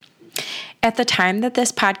At the time that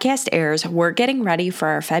this podcast airs, we're getting ready for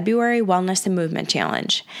our February Wellness and Movement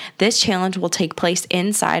Challenge. This challenge will take place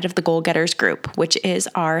inside of the Goal Getters group, which is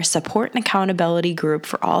our support and accountability group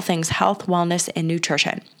for all things health, wellness, and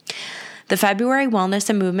nutrition. The February Wellness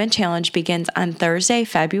and Movement Challenge begins on Thursday,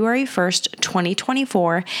 February 1st,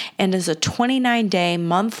 2024, and is a 29-day,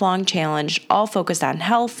 month-long challenge all focused on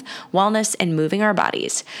health, wellness, and moving our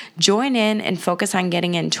bodies. Join in and focus on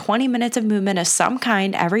getting in 20 minutes of movement of some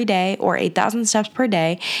kind every day or 8,000 steps per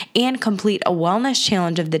day, and complete a wellness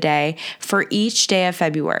challenge of the day for each day of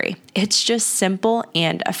February. It's just simple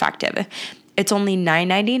and effective. It's only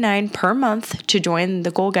 $9.99 per month to join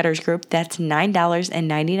the Goal Getters group. That's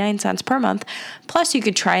 $9.99 per month. Plus, you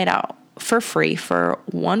could try it out for free for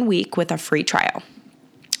 1 week with a free trial.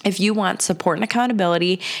 If you want support and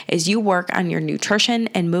accountability as you work on your nutrition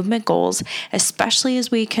and movement goals, especially as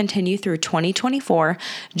we continue through 2024,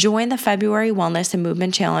 join the February Wellness and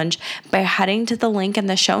Movement Challenge by heading to the link in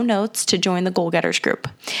the show notes to join the Goal Getters group.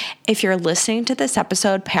 If you're listening to this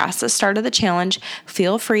episode past the start of the challenge,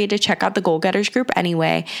 feel free to check out the Goal Getters group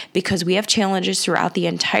anyway, because we have challenges throughout the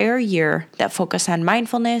entire year that focus on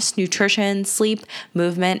mindfulness, nutrition, sleep,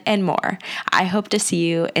 movement, and more. I hope to see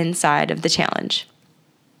you inside of the challenge.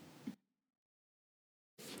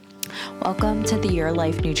 Welcome to the Your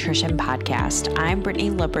Life Nutrition Podcast. I'm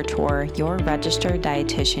Brittany Liberatore, your registered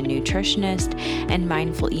dietitian, nutritionist, and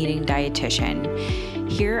mindful eating dietitian.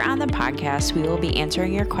 Here on the podcast, we will be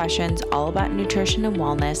answering your questions all about nutrition and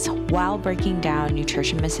wellness while breaking down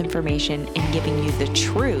nutrition misinformation and giving you the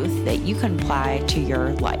truth that you can apply to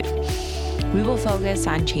your life. We will focus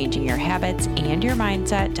on changing your habits and your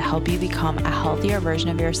mindset to help you become a healthier version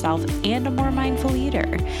of yourself and a more mindful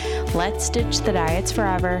eater. Let's ditch the diets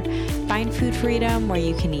forever, find food freedom where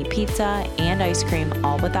you can eat pizza and ice cream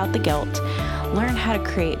all without the guilt, learn how to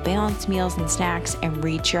create balanced meals and snacks, and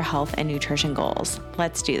reach your health and nutrition goals.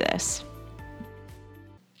 Let's do this.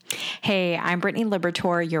 Hey, I'm Brittany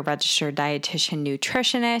Liberatore, your registered dietitian,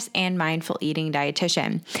 nutritionist, and mindful eating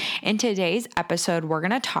dietitian. In today's episode, we're going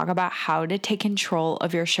to talk about how to take control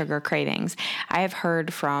of your sugar cravings. I have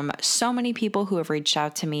heard from so many people who have reached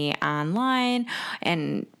out to me online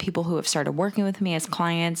and people who have started working with me as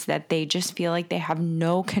clients that they just feel like they have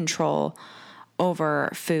no control over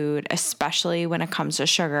food, especially when it comes to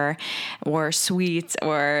sugar or sweets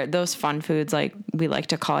or those fun foods like we like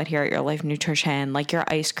to call it here at Your Life Nutrition, like your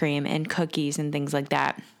ice cream and cookies and things like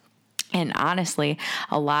that. And honestly,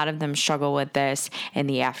 a lot of them struggle with this in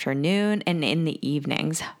the afternoon and in the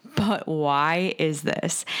evenings. But why is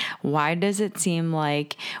this? Why does it seem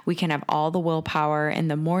like we can have all the willpower in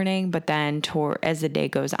the morning, but then as the day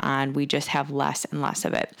goes on, we just have less and less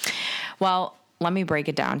of it? Well, let me break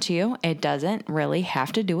it down to you. It doesn't really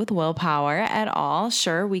have to do with willpower at all.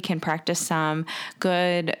 Sure, we can practice some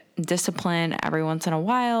good discipline every once in a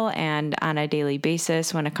while and on a daily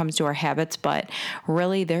basis when it comes to our habits, but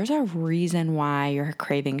really there's a reason why you're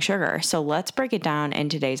craving sugar. So let's break it down in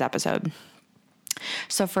today's episode.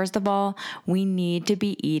 So first of all, we need to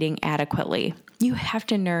be eating adequately. You have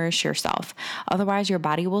to nourish yourself. Otherwise, your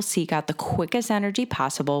body will seek out the quickest energy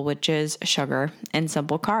possible, which is sugar and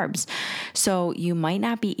simple carbs. So you might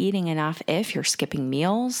not be eating enough if you're skipping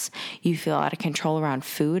meals, you feel out of control around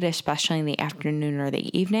food, especially in the afternoon or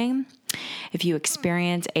the evening. If you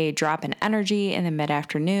experience a drop in energy in the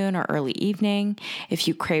mid-afternoon or early evening, if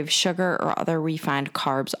you crave sugar or other refined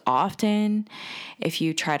carbs often, if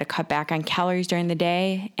you try to cut back on calories during the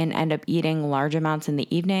day and end up eating large amounts in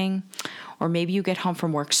the evening, or maybe you get home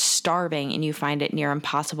from work starving and you find it near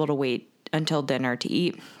impossible to wait until dinner to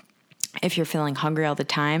eat. If you're feeling hungry all the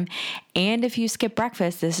time, and if you skip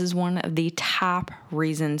breakfast, this is one of the top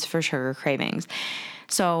reasons for sugar cravings.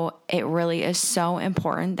 So it really is so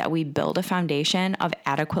important that we build a foundation of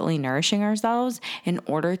adequately nourishing ourselves in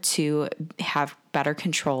order to have better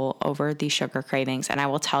control over the sugar cravings. And I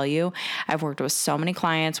will tell you, I've worked with so many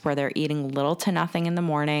clients where they're eating little to nothing in the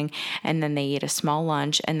morning, and then they eat a small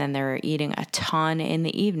lunch, and then they're eating a ton in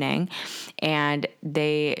the evening, and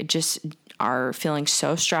they just are feeling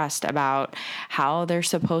so stressed about how they're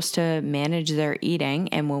supposed to manage their eating.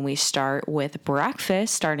 And when we start with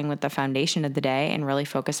breakfast, starting with the foundation of the day and really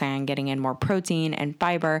focusing on getting in more protein and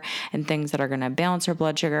fiber and things that are going to balance their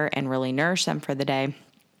blood sugar and really nourish them for the day,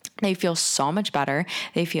 They feel so much better.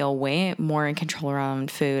 They feel way more in control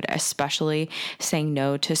around food, especially saying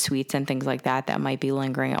no to sweets and things like that might be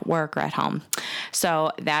lingering at work or at home.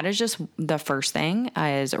 So that is just the first thing,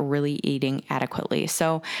 is really eating adequately.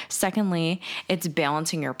 So secondly, it's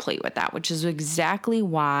balancing your plate with that, which is exactly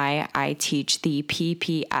why I teach the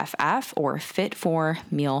PPFF, or Fit for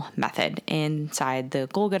Meal method, inside the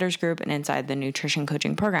Goal Getters group and inside the nutrition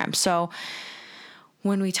coaching program. So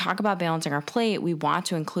when we talk about balancing our plate, we want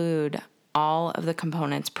to include all of the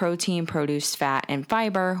components: protein, produce, fat, and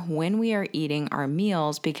fiber when we are eating our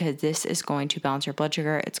meals, because this is going to balance your blood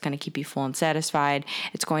sugar. It's going to keep you full and satisfied.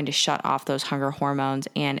 It's going to shut off those hunger hormones,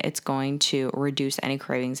 and it's going to reduce any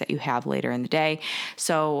cravings that you have later in the day.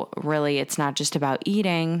 So really, it's not just about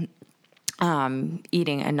eating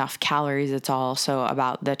enough calories. It's also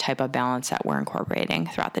about the type of balance that we're incorporating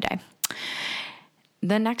throughout the day.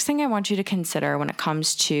 The next thing I want you to consider when it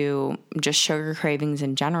comes to just sugar cravings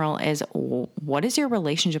in general is, what is your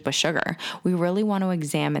relationship with sugar? We really want to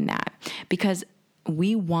examine that, because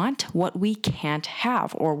we want what we can't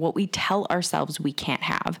have, or what we tell ourselves we can't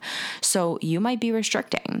have. So you might be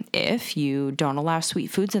restricting if you don't allow sweet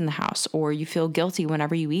foods in the house, or you feel guilty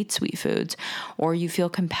whenever you eat sweet foods, or you feel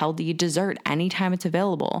compelled to eat dessert anytime it's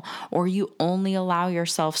available, or you only allow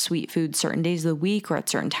yourself sweet foods certain days of the week or at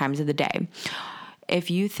certain times of the day. If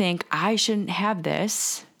you think, I shouldn't have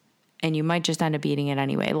this, and you might just end up eating it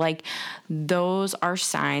anyway, like, those are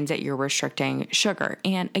signs that you're restricting sugar.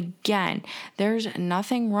 And again, there's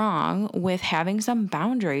nothing wrong with having some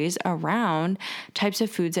boundaries around types of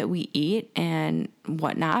foods that we eat and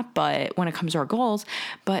whatnot, but when it comes to our goals.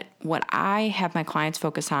 But what I have my clients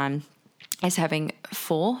focus on is having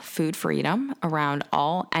full food freedom around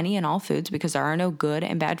any and all foods, because there are no good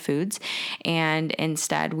and bad foods. And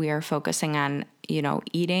instead, we are focusing on,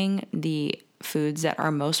 eating the foods that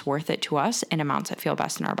are most worth it to us in amounts that feel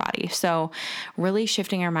best in our body. So really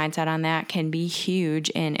shifting our mindset on that can be huge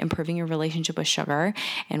in improving your relationship with sugar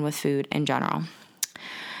and with food in general.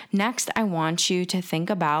 Next, I want you to think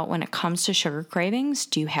about, when it comes to sugar cravings,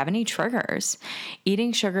 do you have any triggers?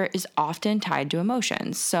 Eating sugar is often tied to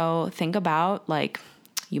emotions. So think about,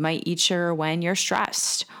 you might eat sugar when you're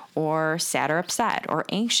stressed or sad or upset or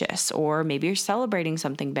anxious, or maybe you're celebrating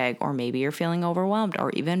something big, or maybe you're feeling overwhelmed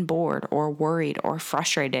or even bored or worried or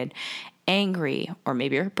frustrated, angry, or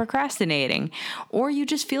maybe you're procrastinating, or you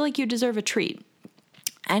just feel like you deserve a treat.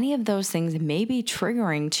 Any of those things may be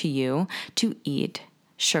triggering to you to eat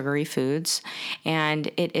sugary foods,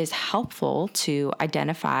 and it is helpful to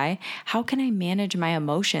identify, how can I manage my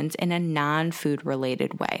emotions in a non-food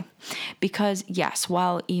related way? Because yes,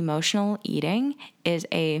 while emotional eating is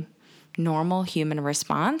a normal human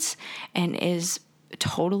response and is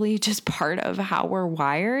totally just part of how we're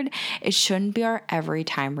wired, it shouldn't be our every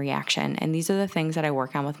time reaction. And these are the things that I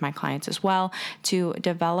work on with my clients as well, to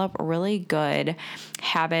develop really good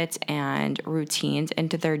habits and routines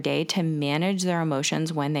into their day to manage their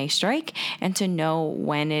emotions when they strike, and to know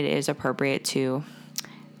when it is appropriate to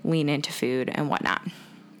lean into food and whatnot.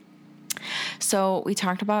 So we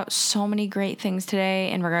talked about so many great things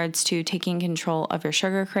today in regards to taking control of your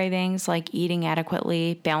sugar cravings, like eating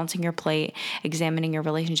adequately, balancing your plate, examining your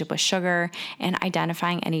relationship with sugar, and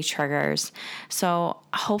identifying any triggers. So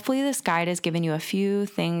hopefully this guide has given you a few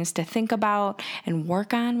things to think about and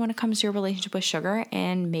work on when it comes to your relationship with sugar,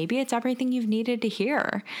 and maybe it's everything you've needed to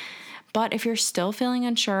hear. But if you're still feeling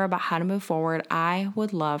unsure about how to move forward, I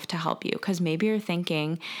would love to help you, because maybe you're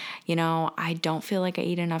thinking, I don't feel like I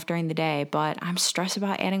eat enough during the day, but I'm stressed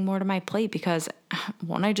about adding more to my plate because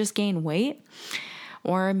won't I just gain weight?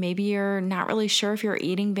 Or maybe you're not really sure if you're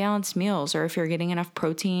eating balanced meals, or if you're getting enough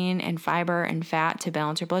protein and fiber and fat to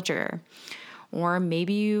balance your blood sugar. Or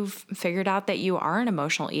maybe you've figured out that you are an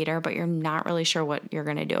emotional eater, but you're not really sure what you're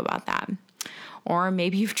going to do about that. Or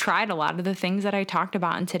maybe you've tried a lot of the things that I talked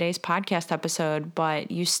about in today's podcast episode, but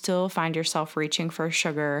you still find yourself reaching for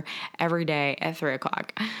sugar every day at 3:00.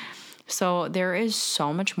 So there is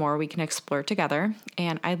so much more we can explore together,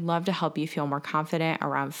 and I'd love to help you feel more confident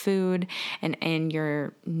around food and in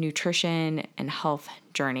your nutrition and health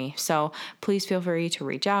journey. So please feel free to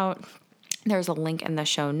reach out. There's a link in the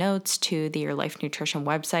show notes to the Your Life Nutrition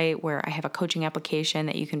website, where I have a coaching application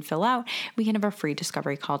that you can fill out. We can have a free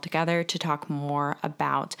discovery call together to talk more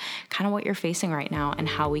about kind of what you're facing right now and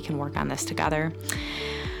how we can work on this together.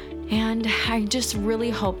 And I just really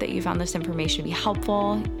hope that you found this information to be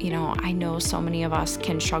helpful. I know so many of us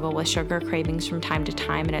can struggle with sugar cravings from time to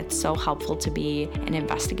time, and it's so helpful to be an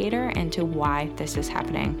investigator into why this is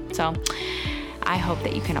happening. So I hope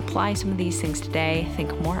that you can apply some of these things today,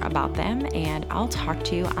 think more about them, and I'll talk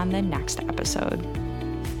to you on the next episode.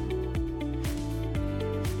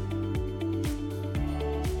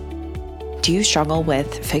 Do you struggle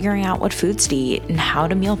with figuring out what foods to eat and how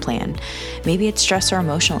to meal plan? Maybe it's stress or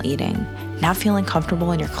emotional eating, not feeling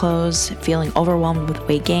comfortable in your clothes, feeling overwhelmed with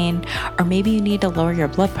weight gain, or maybe you need to lower your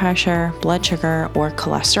blood pressure, blood sugar, or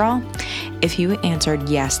cholesterol? If you answered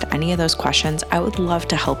yes to any of those questions, I would love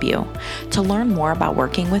to help you. To learn more about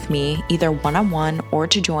working with me, either one-on-one or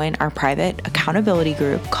to join our private accountability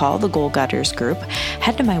group called the Goal Getters Group,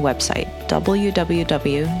 head to my website,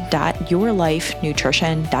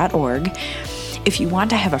 www.yourlifenutrition.org. If you want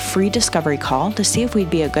to have a free discovery call to see if we'd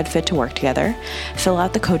be a good fit to work together, fill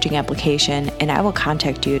out the coaching application and I will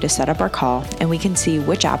contact you to set up our call and we can see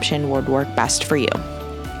which option would work best for you.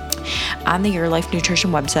 On the Your Life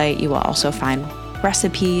Nutrition website, you will also find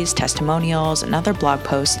recipes, testimonials, and other blog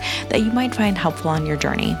posts that you might find helpful on your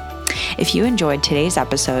journey. If you enjoyed today's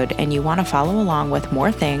episode and you want to follow along with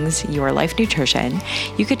more things Your Life Nutrition,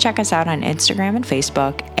 you could check us out on Instagram and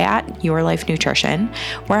Facebook at Your Life Nutrition,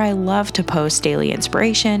 where I love to post daily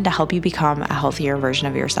inspiration to help you become a healthier version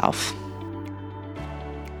of yourself.